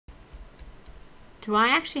Do I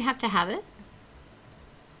actually have to have it?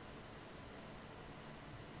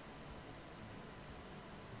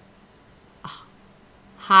 Oh,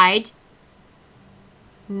 hide?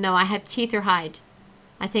 No, I have teeth or hide.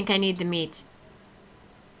 I think I need the meat.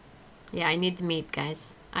 Yeah, I need the meat,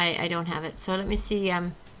 guys. I don't have it. So let me see,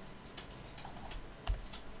 let's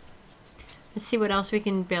see what else we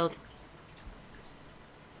can build.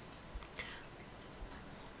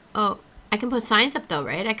 Oh, I can put signs up though,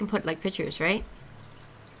 right? I can put like pictures, right?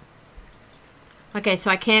 Okay,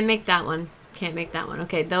 so I can't make that one. Can't make that one.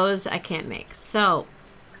 Okay, those I can't make. So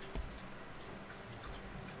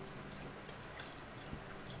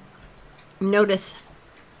notice.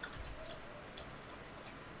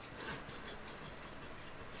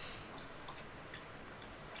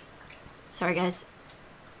 Sorry, guys.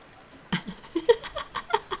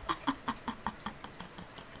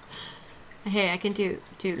 Hey, I can do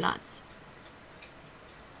lots.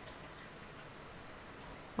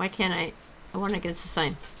 Why can't I? I want against the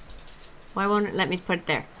sign. Why won't it let me put it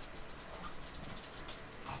there?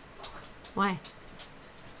 Why?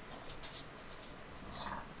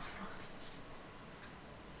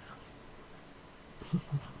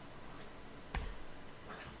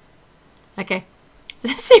 Okay.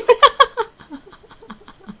 Let's see what.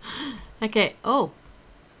 Okay. Oh.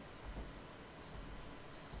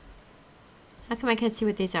 How come I can't see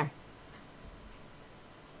what these are?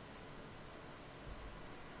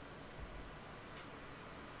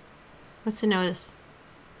 What's the notice?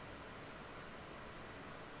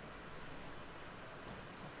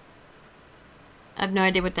 I have no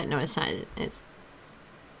idea what that notice sign is.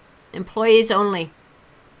 Employees only.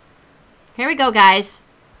 Here we go, guys.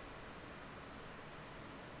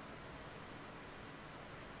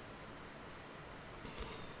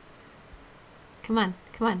 Come on,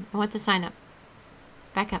 come on. I want to sign up.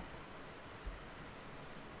 Back up.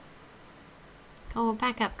 Oh,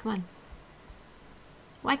 back up. Come on.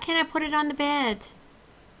 Why can't I put it on the bed?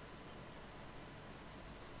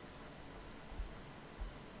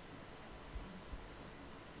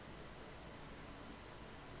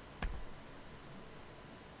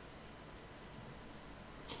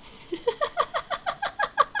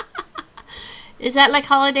 Is that like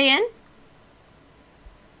Holiday Inn?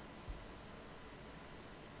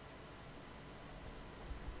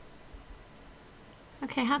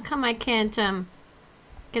 Okay, how come I can't,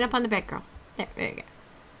 get up on the bed, girl? There you go.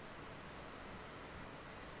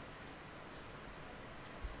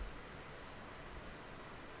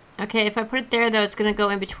 Okay, if I put it there, though, it's gonna go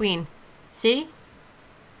in between. See?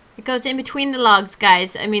 It goes in between the logs,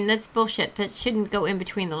 guys. I mean, that's bullshit. That shouldn't go in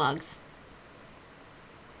between the logs.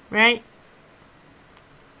 Right?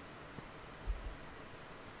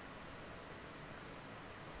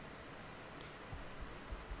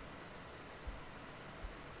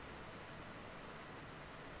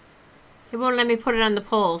 It won't let me put it on the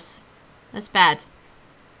poles. That's bad.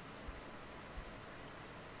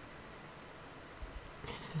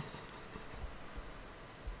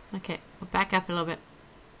 Okay, we'll back up a little bit.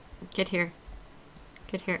 Get here.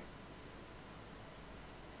 Get here.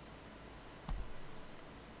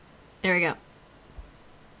 There we go.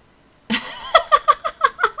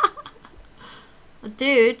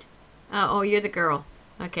 Dude. Oh, you're the girl.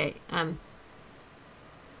 Okay,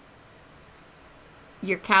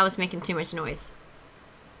 your cow is making too much noise.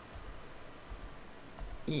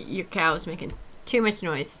 Your cow is making too much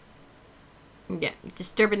noise. Yeah,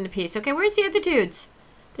 disturbing the peace. Okay, where's the other dudes?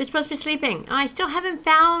 They're supposed to be sleeping. Oh, I still haven't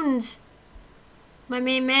found my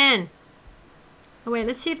main man. Oh, wait,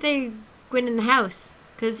 let's see if they went in the house.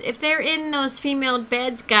 Because if they're in those female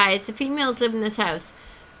beds, guys, the females live in this house.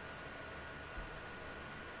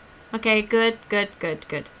 Okay, good, good, good,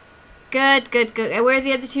 good. Good, good, good. And where are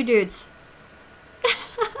the other two dudes?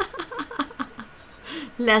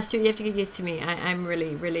 Lester, you have to get used to me. I'm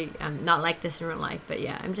really, really not like this in real life. But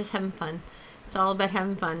yeah, I'm just having fun. It's all about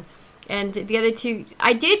having fun. And the other two,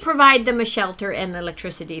 I did provide them a shelter and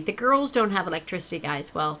electricity. The girls don't have electricity,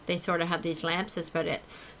 guys. Well, they sort of have these lamps. That's about it.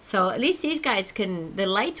 So at least these guys can, the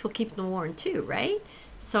lights will keep them warm too, right?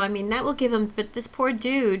 So, I mean, that will give them, but this poor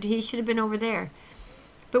dude, he should have been over there.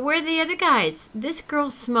 But where are the other guys? This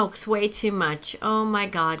girl smokes way too much. Oh my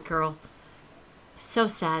God, girl. So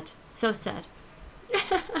sad. So sad.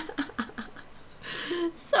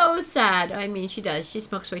 So sad. I mean, she does. She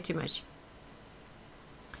smokes way too much.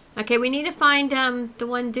 Okay, we need to find the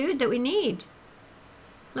one dude that we need.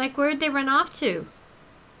 Like, where'd they run off to?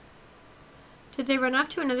 Did they run off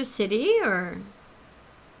to another city, or?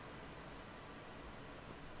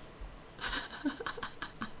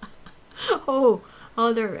 Oh,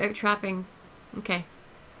 they're trapping. Okay.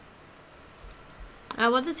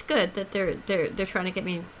 Well, that's good that they're trying to get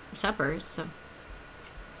me supper. So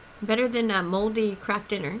better than a moldy Kraft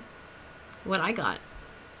dinner. What I got.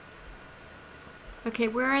 Okay,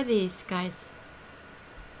 where are these guys?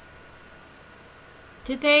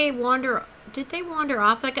 Did they wander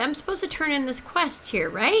off? Like, I'm supposed to turn in this quest here,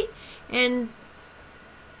 right? And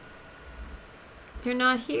they're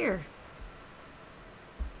not here.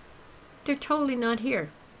 They're totally not here.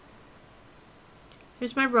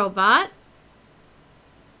 There's my robot.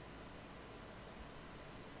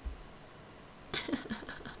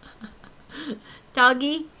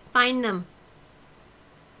 Doggy, find them.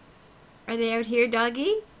 Are they out here,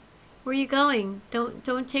 doggy? Where are you going?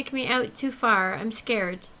 Don't take me out too far. I'm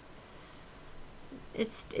scared.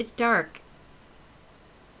 It's dark.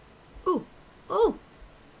 Ooh. Oh.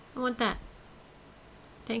 I want that.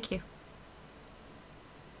 Thank you.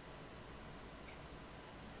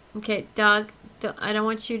 Okay, dog, I don't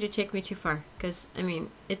want you to take me too far, because, I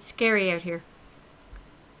mean, it's scary out here.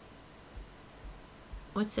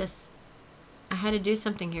 What's this? I had to do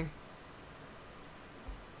something here.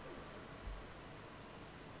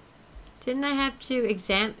 Didn't I have to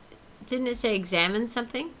didn't it say examine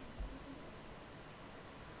something?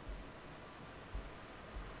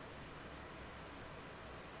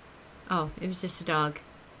 Oh, it was just a dog.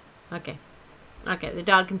 Okay. Okay, the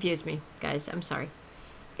dog confused me, guys. I'm sorry.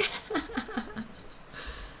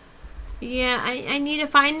 Yeah, I need to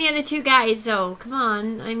find the other two guys, though. Come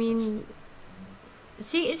on. I mean,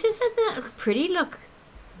 see, it just doesn't look pretty. Look.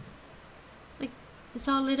 Like, it's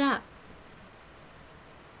all lit up.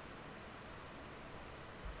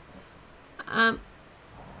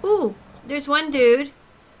 Ooh, there's one dude.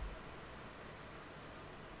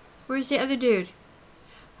 Where's the other dude?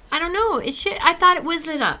 I don't know. I thought it was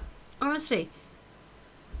lit up. Honestly.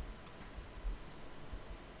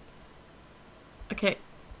 Okay.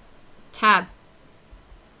 Tab.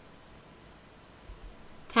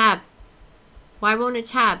 Tab. Why won't it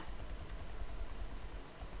tab?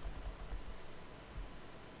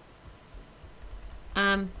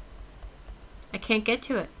 I can't get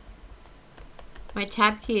to it. My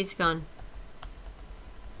tab key is gone.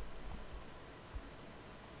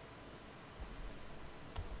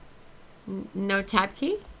 No tab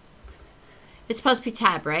key? It's supposed to be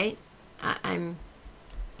tab, right? I'm...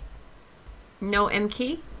 No M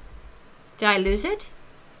key? Did I lose it?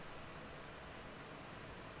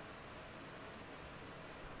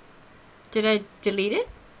 Did I delete it?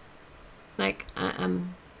 Like, I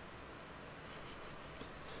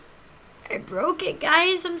broke it,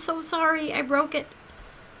 guys. I'm so sorry. I broke it.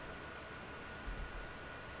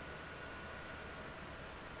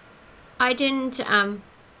 I didn't,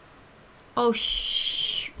 oh,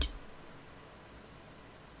 shoot.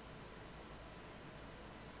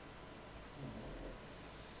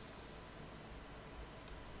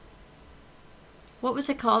 What was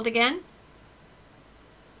it called again?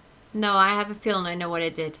 No, I have a feeling I know what I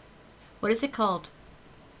did. What is it called?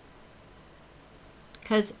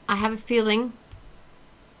 Because I have a feeling.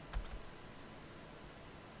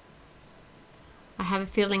 I have a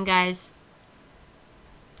feeling, guys.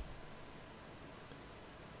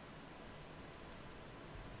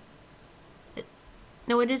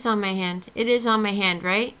 No, it is on my hand. It is on my hand,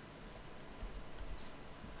 right?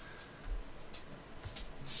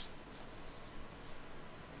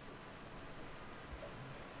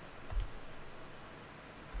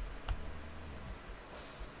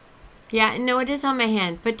 Yeah, no, it is on my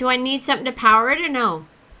hand. But do I need something to power it or no?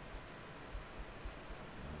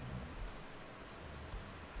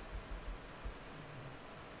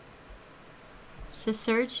 Is this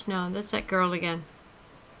Surge? No, that's that girl again.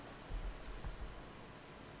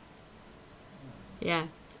 Yeah,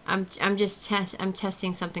 I'm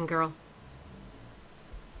testing something, girl.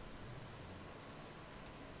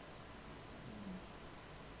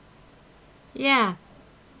 Yeah.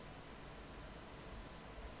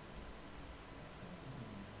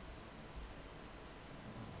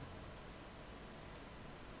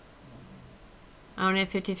 I only have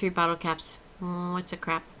 53 bottle caps. What's the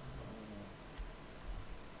crap?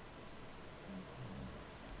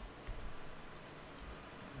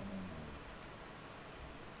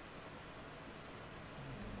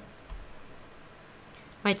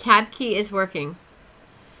 My tab key is working.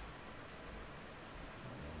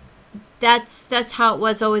 That's how it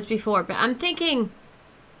was always before. But I'm thinking,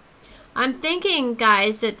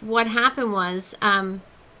 guys, that what happened was,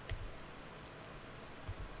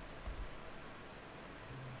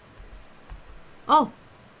 oh,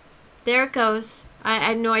 there it goes. I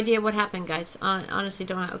have no idea what happened, guys. Honestly,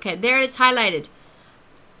 don't have, okay, there it's highlighted.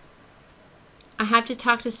 I have to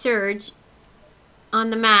talk to Surge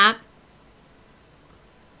on the map.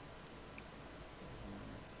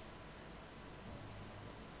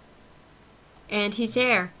 And he's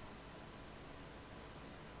there.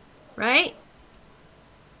 Right?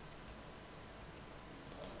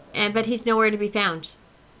 But he's nowhere to be found.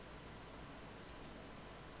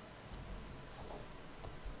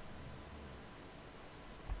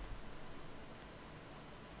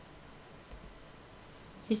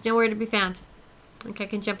 He's nowhere to be found. Okay, I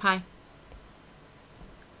can jump high.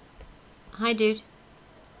 Hi, dude.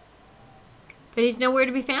 But he's nowhere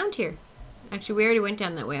to be found here. Actually, we already went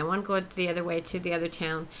down that way. I want to go the other way to the other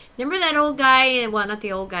town. Remember that old guy? Well, not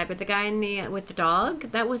the old guy, but the guy in the with the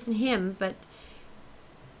dog? That wasn't him, but...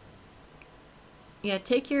 Yeah,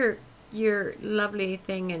 take your lovely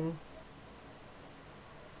thing and...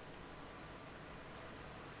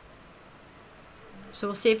 So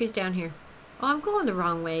we'll see if he's down here. Oh, I'm going the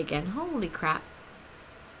wrong way again. Holy crap.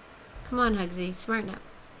 Come on, Hugsy. Smarten up.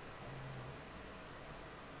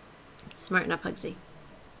 Smarten up, Hugsy.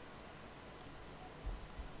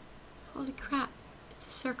 Holy crap. It's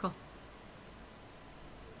a circle.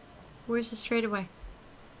 Where's the straightaway?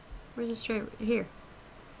 Where's the straight? Here.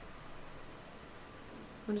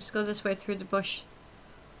 We'll just go this way through the bush.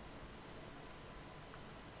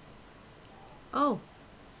 Oh.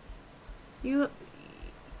 You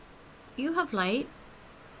have light.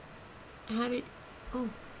 How did... Oh.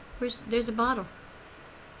 There's a bottle.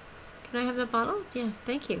 Can I have that bottle? Yeah,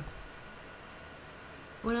 thank you.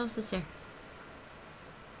 What else is there?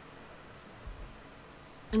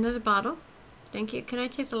 Another bottle? Thank you. Can I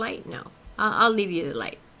take the light? No. I'll leave you the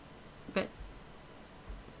light. But...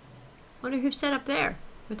 wonder who set up there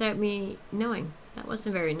without me knowing. That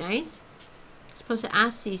wasn't very nice. I'm supposed to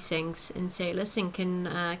ask these things and say, listen, can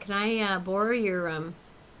I borrow your...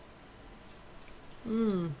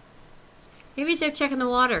 Maybe they're checking the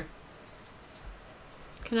water.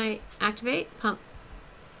 Can I activate? Pump.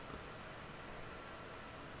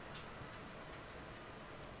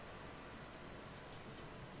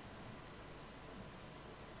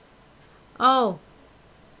 Oh.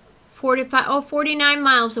 45. Oh, 49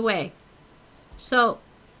 miles away. So,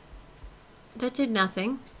 that did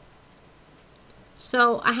nothing.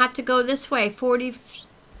 So, I have to go this way. 40.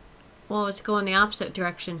 Well, let's go in the opposite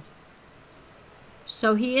direction.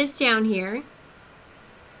 So he is down here.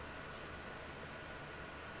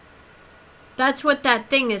 That's what that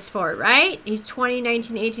thing is for, right? He's 20,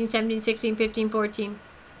 19, 18, 17, 16, 15, 14,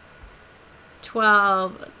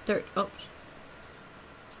 12, 13. Oh.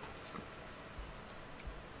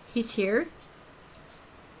 He's here.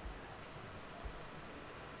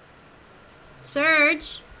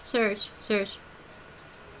 Serge. Serge. Serge.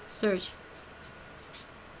 Serge.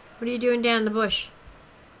 What are you doing down in the bush?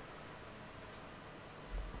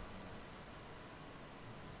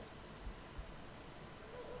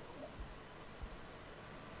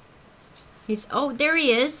 Oh, there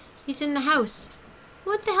he is. He's in the house.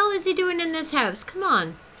 What the hell is he doing in this house? Come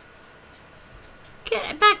on.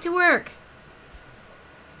 Get back to work.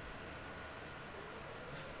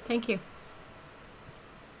 Thank you.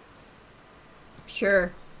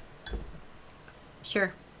 Sure.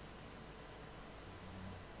 Sure.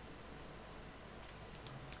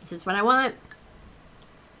 This is what I want.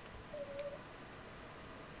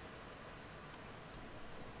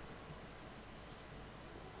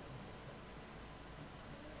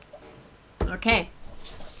 Okay,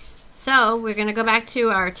 so we're going to go back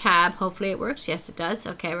to our tab. Hopefully it works. Yes, it does.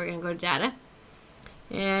 Okay, we're going to go to data.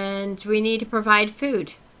 And we need to provide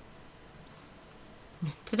food.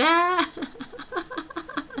 Ta-da!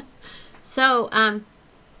 So,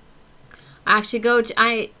 actually go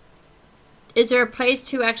to, is there a place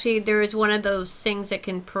to actually, there is one of those things that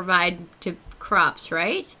can provide to crops,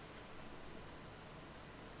 right?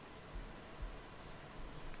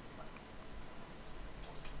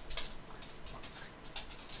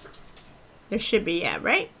 There should be, yeah,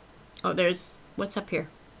 right? Oh, there's, what's up here?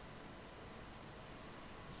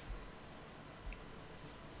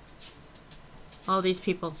 All these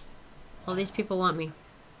people want me.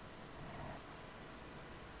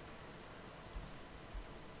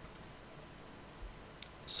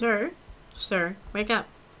 Sir, wake up.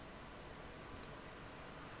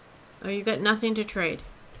 Oh, you got nothing to trade.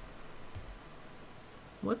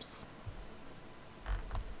 Whoops.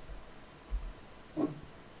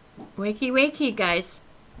 Wakey, wakey, guys.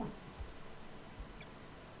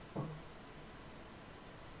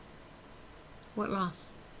 What loss?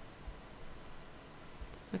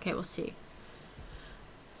 Okay, we'll see.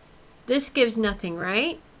 This gives nothing,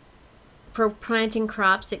 right? For planting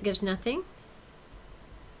crops, it gives nothing.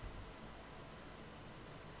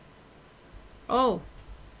 Oh.